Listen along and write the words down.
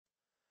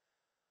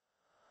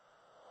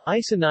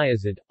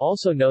Isoniazid,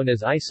 also known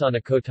as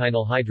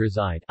isonicotinyl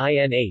hydrazide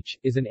 (INH),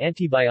 is an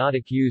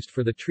antibiotic used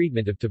for the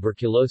treatment of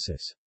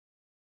tuberculosis.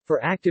 For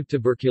active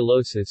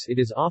tuberculosis it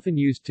is often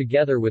used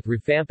together with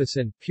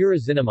rifampicin,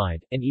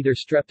 pyrazinamide, and either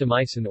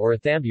streptomycin or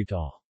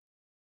ethambutol.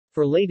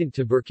 For latent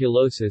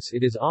tuberculosis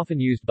it is often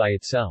used by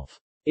itself.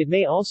 It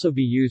may also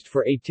be used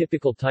for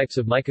atypical types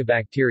of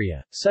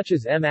mycobacteria, such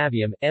as M.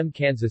 avium, M.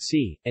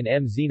 kansasi, and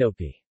M.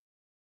 xenopi.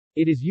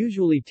 It is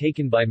usually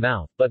taken by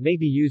mouth, but may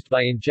be used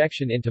by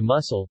injection into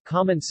muscle.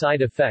 Common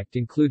side effects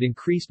include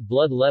increased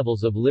blood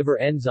levels of liver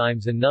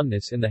enzymes and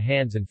numbness in the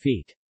hands and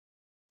feet.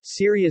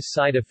 Serious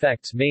side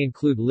effects may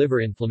include liver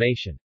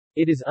inflammation.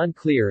 It is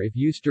unclear if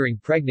use during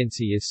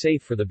pregnancy is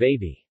safe for the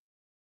baby.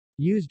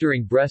 Use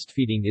during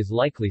breastfeeding is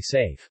likely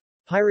safe.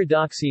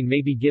 Pyridoxine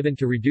may be given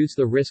to reduce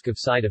the risk of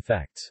side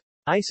effects.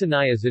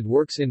 Isoniazid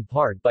works in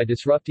part by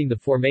disrupting the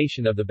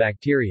formation of the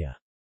bacteria's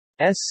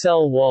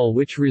cell wall,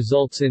 which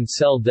results in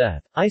cell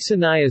death.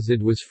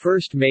 Isoniazid was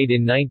first made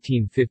in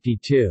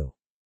 1952.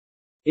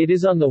 It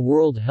is on the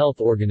World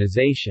Health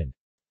Organization's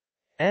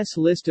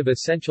list of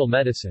essential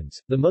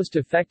medicines, the most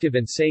effective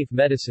and safe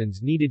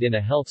medicines needed in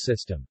a health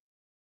system.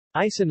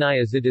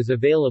 Isoniazid is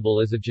available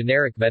as a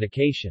generic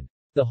medication.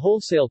 The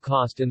wholesale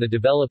cost in the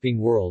developing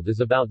world is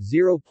about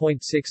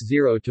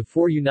 $0.60 to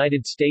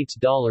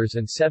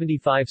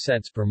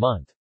 $4.75 per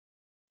month.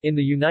 In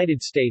the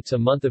United States, a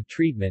month of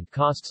treatment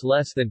costs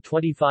less than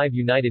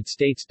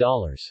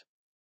 $25.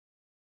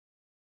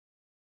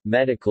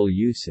 Medical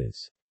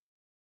uses.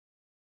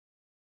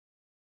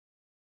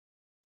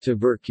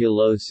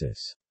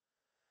 Tuberculosis.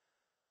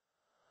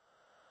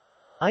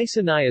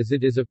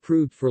 Isoniazid is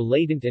approved for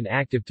latent and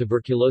active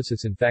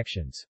tuberculosis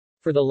infections.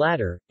 For the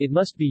latter, it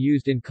must be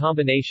used in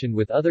combination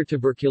with other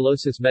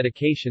tuberculosis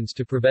medications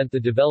to prevent the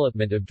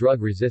development of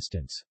drug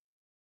resistance.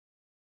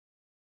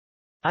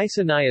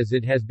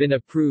 Isoniazid has been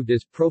approved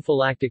as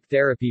prophylactic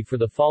therapy for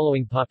the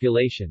following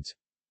populations: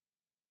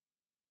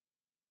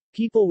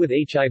 people with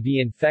HIV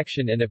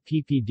infection and a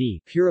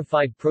PPD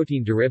purified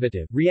protein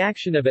derivative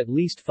reaction of at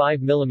least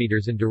 5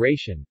 mm in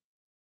duration,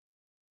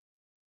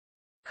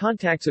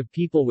 contacts of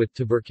people with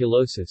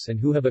tuberculosis and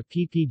who have a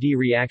PPD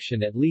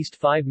reaction at least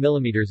 5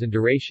 mm in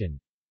duration,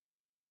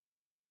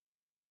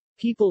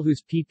 people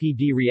whose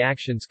PPD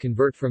reactions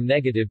convert from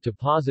negative to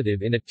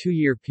positive in a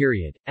 2-year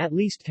period, at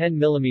least 10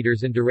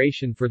 mm in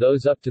duration for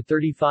those up to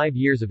 35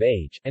 years of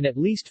age, and at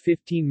least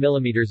 15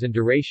 mm in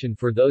duration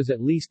for those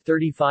at least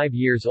 35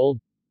 years old,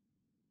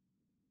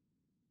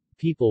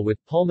 people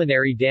with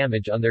pulmonary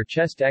damage on their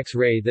chest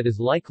X-ray that is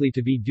likely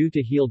to be due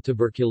to healed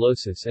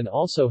tuberculosis and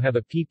also have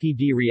a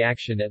PPD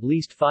reaction at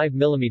least 5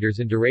 mm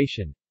in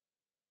duration,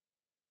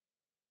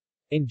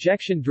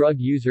 injection drug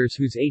users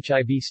whose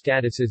HIV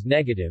status is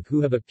negative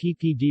who have a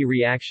PPD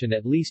reaction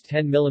at least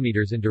 10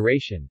 mm in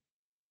duration,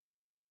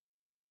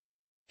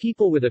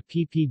 people with a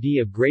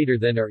PPD of greater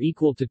than or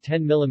equal to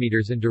 10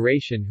 mm in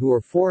duration who are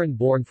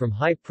foreign-born from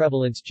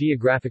high-prevalence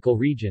geographical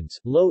regions,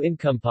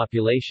 low-income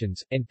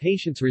populations, and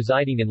patients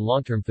residing in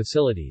long-term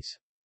facilities.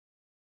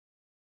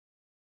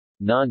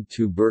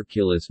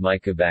 Non-tuberculous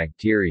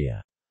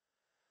mycobacteria.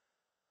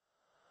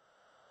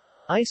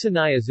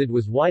 Isoniazid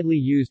was widely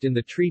used in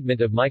the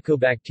treatment of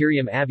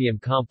Mycobacterium avium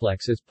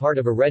complex as part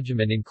of a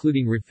regimen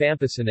including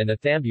rifampicin and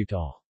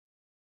ethambutol.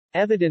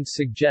 Evidence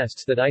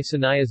suggests that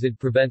isoniazid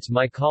prevents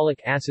mycolic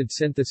acid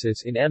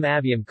synthesis in M.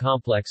 avium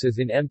complex as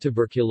in M.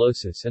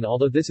 tuberculosis, and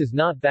although this is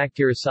not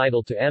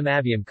bactericidal to M.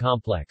 avium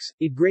complex,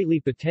 it greatly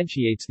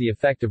potentiates the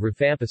effect of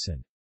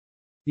rifampicin.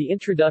 The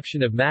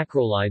introduction of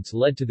macrolides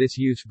led to this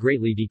use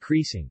greatly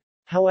decreasing.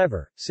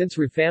 However, since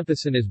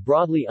rifampicin is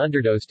broadly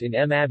underdosed in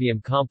M.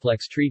 avium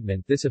complex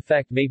treatment, this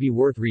effect may be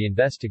worth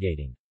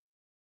reinvestigating.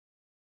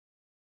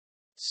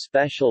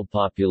 Special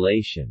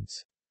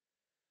populations.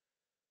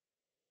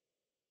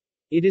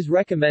 It is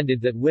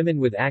recommended that women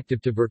with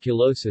active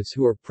tuberculosis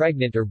who are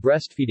pregnant or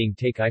breastfeeding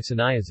take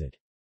isoniazid.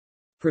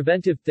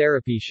 Preventive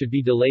therapy should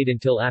be delayed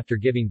until after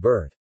giving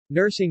birth.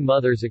 Nursing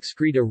mothers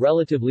excrete a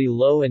relatively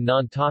low and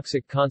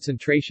non-toxic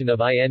concentration of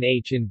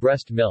INH in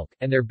breast milk,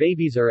 and their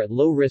babies are at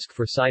low risk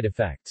for side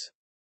effects.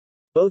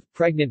 Both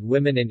pregnant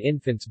women and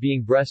infants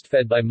being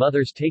breastfed by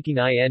mothers taking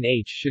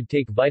INH should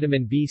take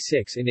vitamin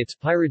B6 in its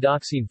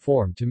pyridoxine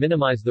form to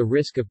minimize the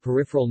risk of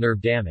peripheral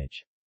nerve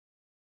damage.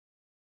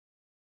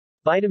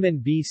 Vitamin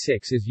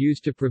B6 is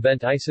used to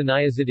prevent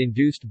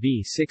isoniazid-induced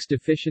B6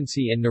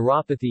 deficiency and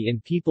neuropathy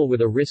in people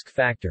with a risk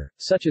factor,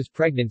 such as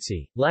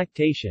pregnancy,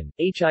 lactation,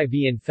 HIV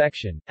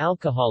infection,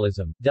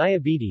 alcoholism,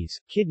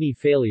 diabetes, kidney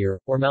failure,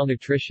 or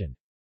malnutrition.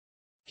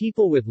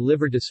 People with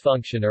liver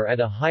dysfunction are at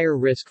a higher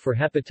risk for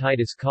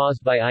hepatitis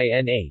caused by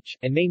INH,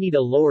 and may need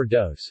a lower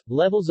dose.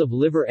 Levels of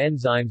liver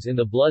enzymes in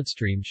the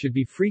bloodstream should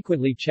be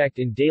frequently checked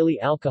in daily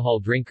alcohol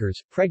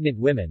drinkers, pregnant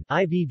women,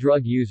 IV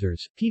drug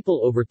users, people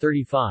over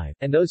 35,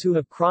 and those who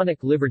have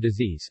chronic liver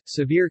disease,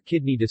 severe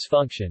kidney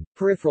dysfunction,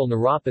 peripheral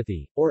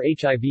neuropathy, or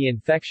HIV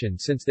infection,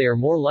 since they are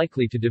more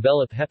likely to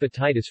develop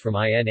hepatitis from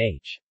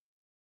INH.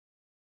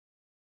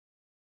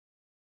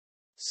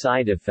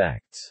 Side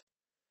effects.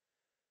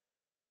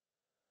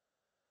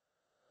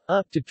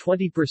 Up to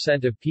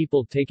 20% of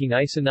people taking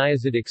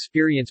isoniazid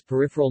experience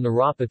peripheral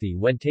neuropathy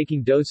when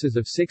taking doses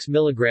of 6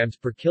 mg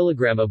per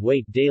kilogram of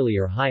weight daily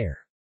or higher.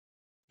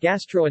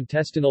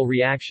 Gastrointestinal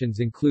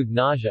reactions include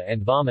nausea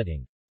and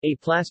vomiting,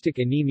 aplastic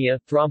anemia,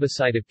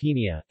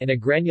 thrombocytopenia, and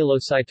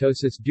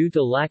agranulocytosis due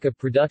to lack of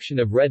production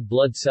of red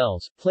blood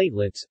cells,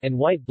 platelets, and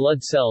white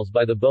blood cells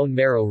by the bone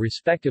marrow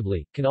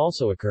respectively, can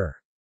also occur.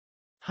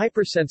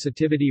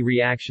 Hypersensitivity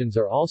reactions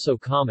are also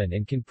common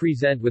and can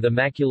present with a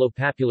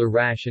maculopapular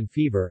rash and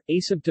fever.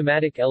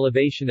 Asymptomatic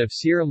elevation of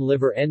serum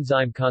liver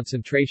enzyme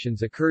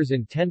concentrations occurs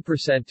in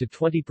 10% to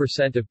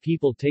 20% of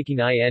people taking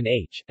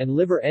INH, and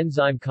liver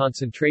enzyme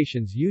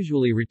concentrations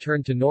usually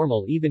return to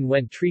normal even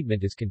when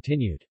treatment is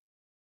continued.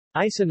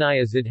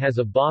 Isoniazid has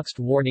a boxed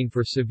warning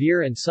for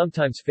severe and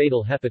sometimes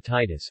fatal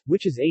hepatitis,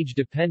 which is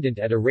age-dependent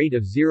at a rate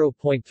of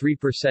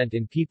 0.3%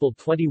 in people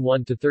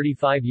 21 to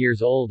 35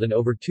 years old and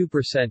over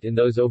 2% in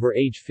those over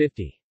age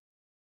 50.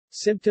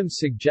 Symptoms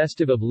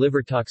suggestive of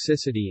liver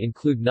toxicity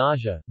include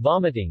nausea,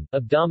 vomiting,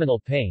 abdominal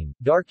pain,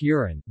 dark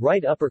urine,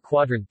 right upper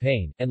quadrant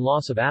pain, and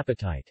loss of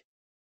appetite.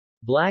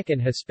 Black and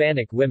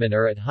Hispanic women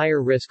are at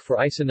higher risk for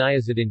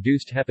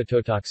isoniazid-induced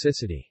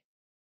hepatotoxicity.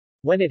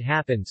 When it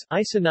happens,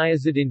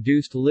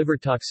 isoniazid-induced liver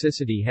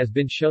toxicity has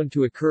been shown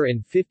to occur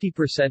in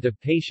 50% of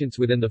patients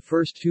within the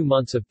first 2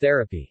 months of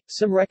therapy.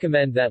 Some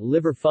recommend that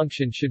liver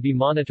function should be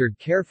monitored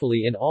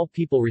carefully in all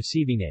people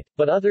receiving it,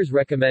 but others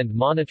recommend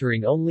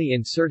monitoring only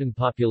in certain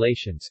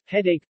populations.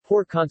 Headache,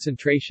 poor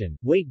concentration,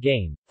 weight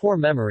gain, poor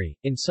memory,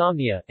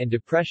 insomnia, and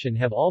depression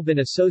have all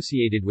been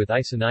associated with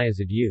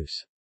isoniazid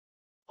use.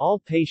 All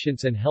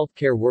patients and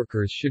healthcare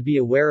workers should be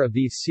aware of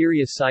these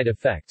serious side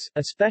effects,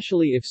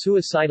 especially if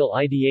suicidal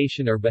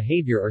ideation or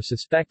behavior are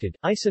suspected.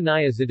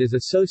 Isoniazid is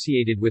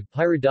associated with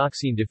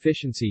pyridoxine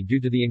deficiency due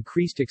to the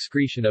increased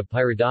excretion of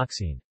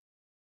pyridoxine.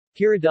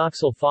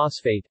 Pyridoxal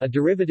phosphate, a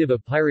derivative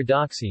of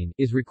pyridoxine,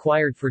 is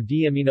required for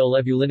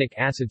deaminolevulinic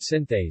acid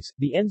synthase,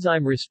 the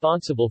enzyme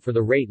responsible for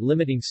the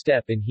rate-limiting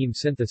step in heme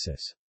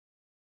synthesis.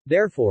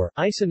 Therefore,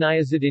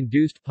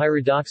 isoniazid-induced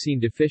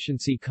pyridoxine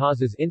deficiency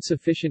causes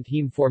insufficient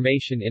heme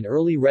formation in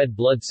early red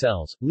blood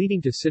cells,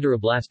 leading to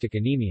sideroblastic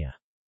anemia.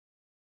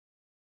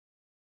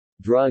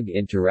 Drug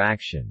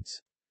interactions.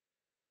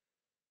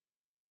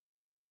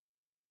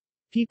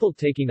 People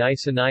taking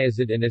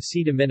isoniazid and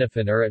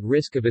acetaminophen are at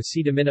risk of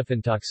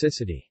acetaminophen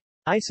toxicity.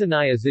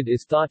 Isoniazid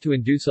is thought to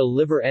induce a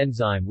liver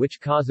enzyme which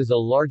causes a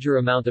larger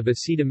amount of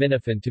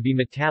acetaminophen to be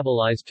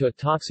metabolized to a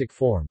toxic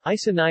form.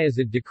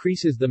 Isoniazid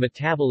decreases the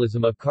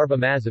metabolism of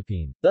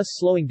carbamazepine, thus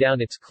slowing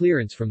down its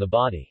clearance from the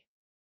body.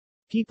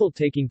 People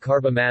taking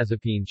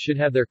carbamazepine should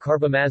have their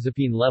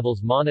carbamazepine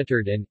levels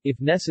monitored and,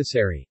 if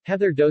necessary, have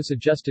their dose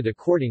adjusted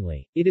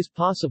accordingly. It is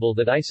possible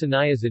that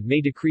isoniazid may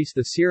decrease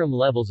the serum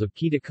levels of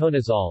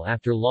ketoconazole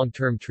after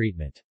long-term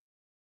treatment.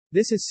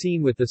 This is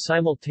seen with the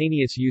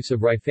simultaneous use of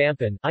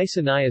rifampin,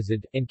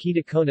 isoniazid, and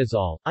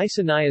ketoconazole.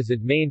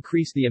 Isoniazid may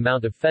increase the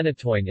amount of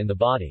phenytoin in the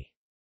body.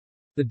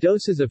 The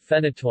doses of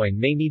phenytoin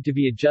may need to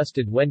be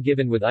adjusted when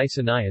given with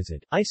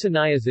isoniazid.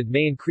 Isoniazid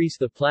may increase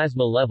the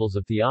plasma levels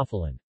of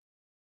theophylline.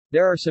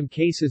 There are some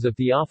cases of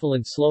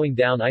theophylline slowing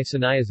down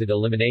isoniazid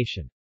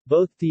elimination.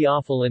 Both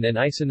theophylline and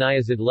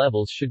isoniazid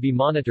levels should be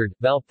monitored.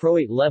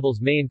 Valproate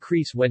levels may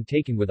increase when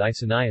taken with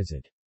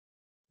isoniazid.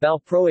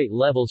 Valproate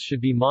levels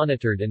should be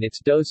monitored and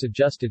its dose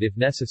adjusted if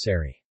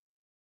necessary.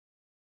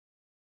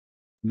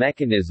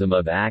 Mechanism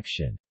of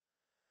action.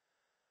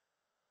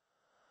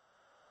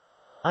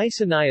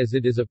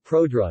 Isoniazid is a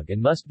prodrug and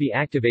must be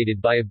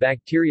activated by a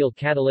bacterial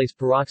catalase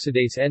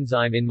peroxidase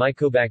enzyme in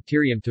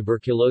Mycobacterium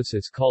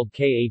tuberculosis called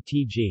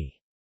KATG.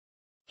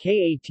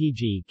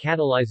 KATG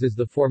catalyzes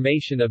the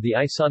formation of the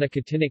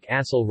isonicotinic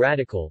acyl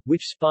radical,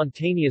 which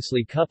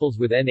spontaneously couples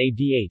with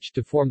NADH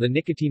to form the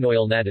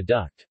nicotinoyl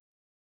natoduct.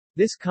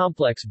 This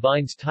complex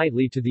binds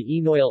tightly to the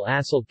enoyl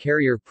acyl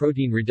carrier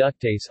protein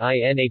reductase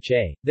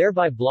INHA,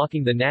 thereby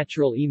blocking the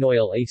natural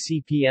enoyl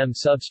ACPM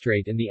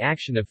substrate and the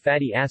action of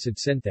fatty acid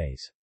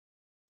synthase.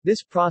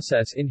 This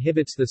process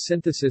inhibits the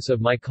synthesis of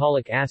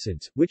mycolic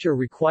acids, which are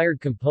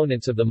required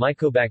components of the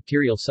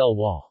mycobacterial cell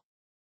wall.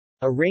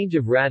 A range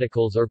of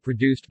radicals are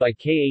produced by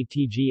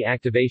KATG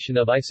activation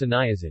of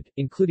isoniazid,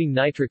 including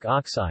nitric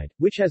oxide,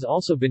 which has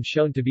also been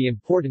shown to be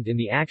important in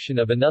the action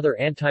of another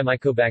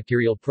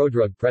antimycobacterial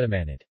prodrug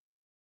pretamanid.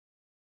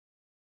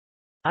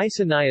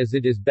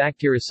 Isoniazid is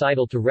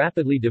bactericidal to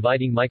rapidly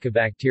dividing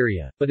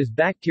mycobacteria, but is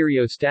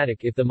bacteriostatic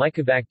if the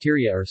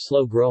mycobacteria are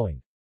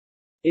slow-growing.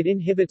 It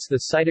inhibits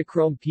the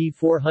cytochrome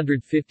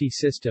P450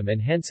 system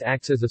and hence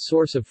acts as a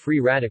source of free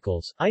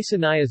radicals.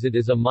 Isoniazid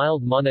is a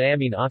mild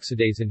monoamine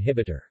oxidase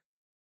inhibitor.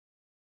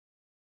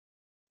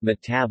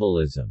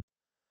 Metabolism.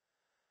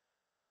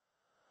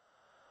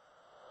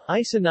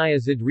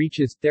 Isoniazid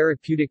reaches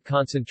therapeutic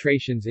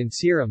concentrations in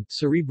serum,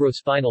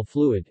 cerebrospinal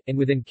fluid, and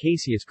within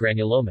caseous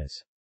granulomas.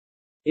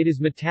 It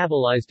is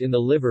metabolized in the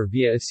liver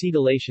via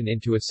acetylation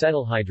into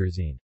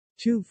acetylhydrazine.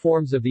 Two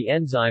forms of the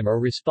enzyme are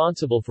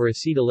responsible for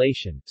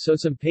acetylation, so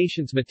some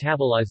patients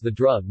metabolize the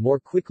drug more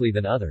quickly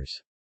than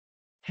others.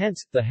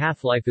 Hence, the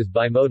half-life is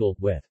bimodal,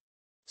 with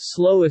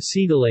slow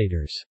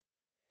acetylators,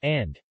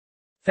 and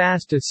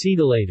fast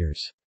acetylators.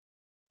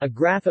 A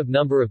graph of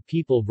number of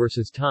people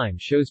versus time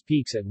shows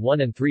peaks at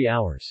 1 and 3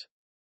 hours.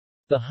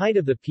 The height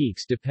of the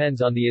peaks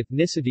depends on the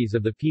ethnicities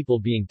of the people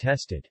being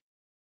tested.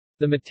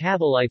 The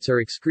metabolites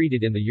are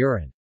excreted in the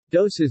urine.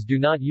 Doses do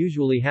not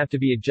usually have to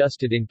be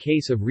adjusted in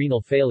case of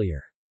renal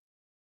failure.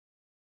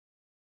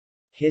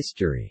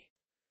 History.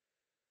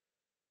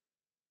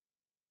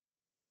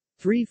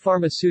 3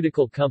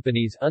 pharmaceutical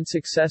companies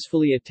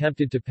unsuccessfully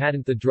attempted to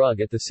patent the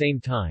drug at the same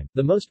time,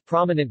 the most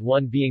prominent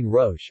one being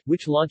Roche,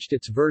 which launched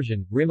its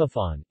version,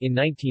 Rimifon, in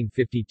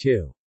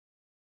 1952.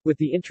 With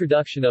the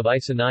introduction of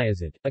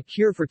Isoniazid, a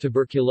cure for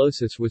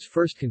tuberculosis was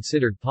first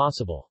considered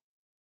possible.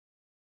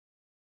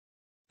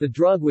 The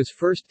drug was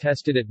first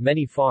tested at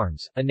many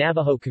farms, a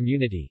Navajo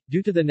community,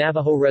 due to the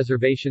Navajo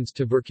reservation's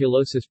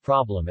tuberculosis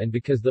problem and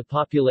because the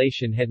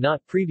population had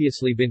not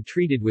previously been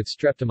treated with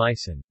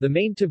streptomycin. The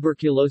main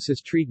tuberculosis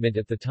treatment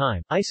at the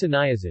time,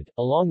 isoniazid,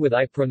 along with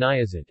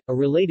iproniazid, a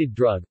related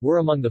drug, were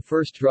among the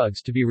first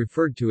drugs to be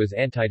referred to as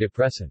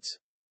antidepressants.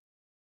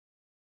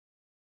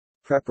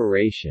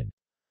 Preparation.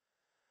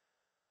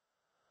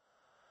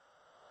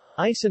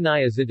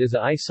 Isoniazid is a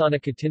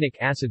isonicotinic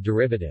acid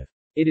derivative.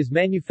 It is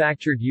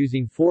manufactured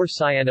using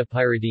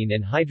 4-cyanopyridine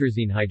and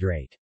hydrazine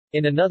hydrate.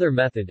 In another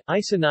method,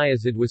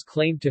 isoniazid was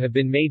claimed to have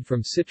been made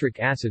from citric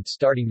acid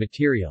starting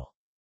material.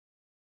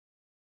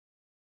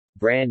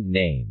 Brand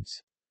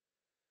names.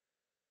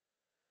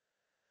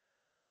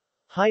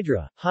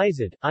 Hydra,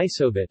 Hyzid,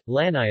 Isobit,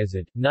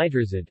 Laniazid,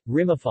 Nitrazid,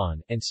 Rimifon,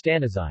 and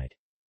Stanazide.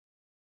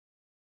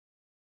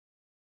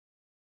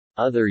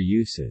 Other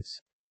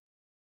uses.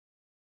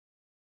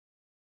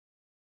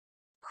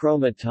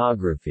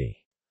 Chromatography.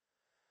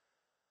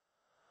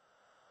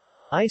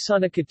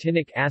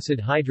 Isonicotinic acid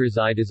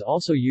hydrazide is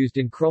also used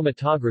in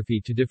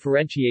chromatography to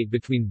differentiate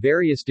between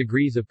various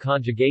degrees of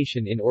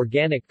conjugation in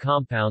organic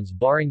compounds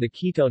barring the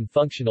ketone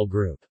functional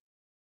group.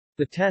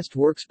 The test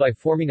works by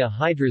forming a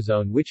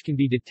hydrazone which can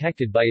be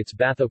detected by its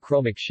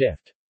bathochromic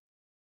shift.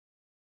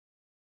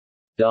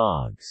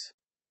 Dogs.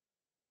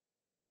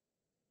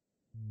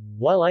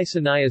 While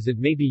isoniazid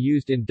may be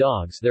used in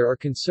dogs, there are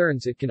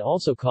concerns it can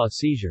also cause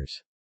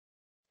seizures.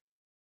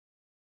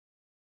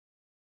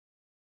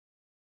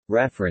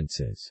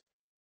 References.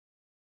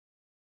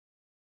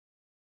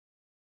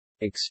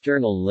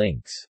 External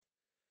links.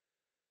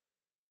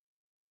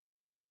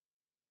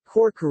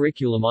 Core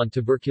Curriculum on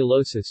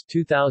Tuberculosis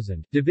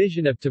 2000,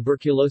 Division of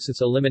Tuberculosis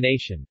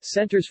Elimination,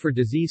 Centers for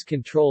Disease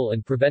Control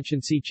and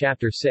Prevention. See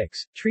Chapter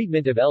 6,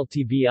 Treatment of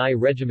LTBI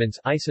Regimens.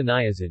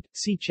 Isoniazid.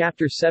 See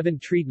Chapter 7,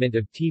 Treatment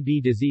of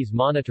TB Disease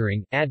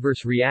Monitoring,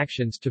 Adverse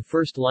Reactions to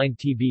First-Line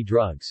TB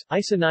Drugs.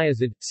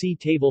 Isoniazid. See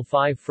Table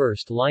 5.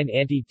 First-Line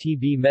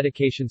Anti-TB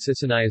Medications.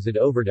 Isoniazid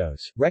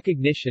Overdose,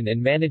 Recognition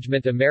and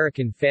Management.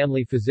 American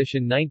Family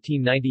Physician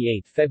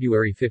 1998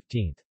 February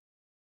 15.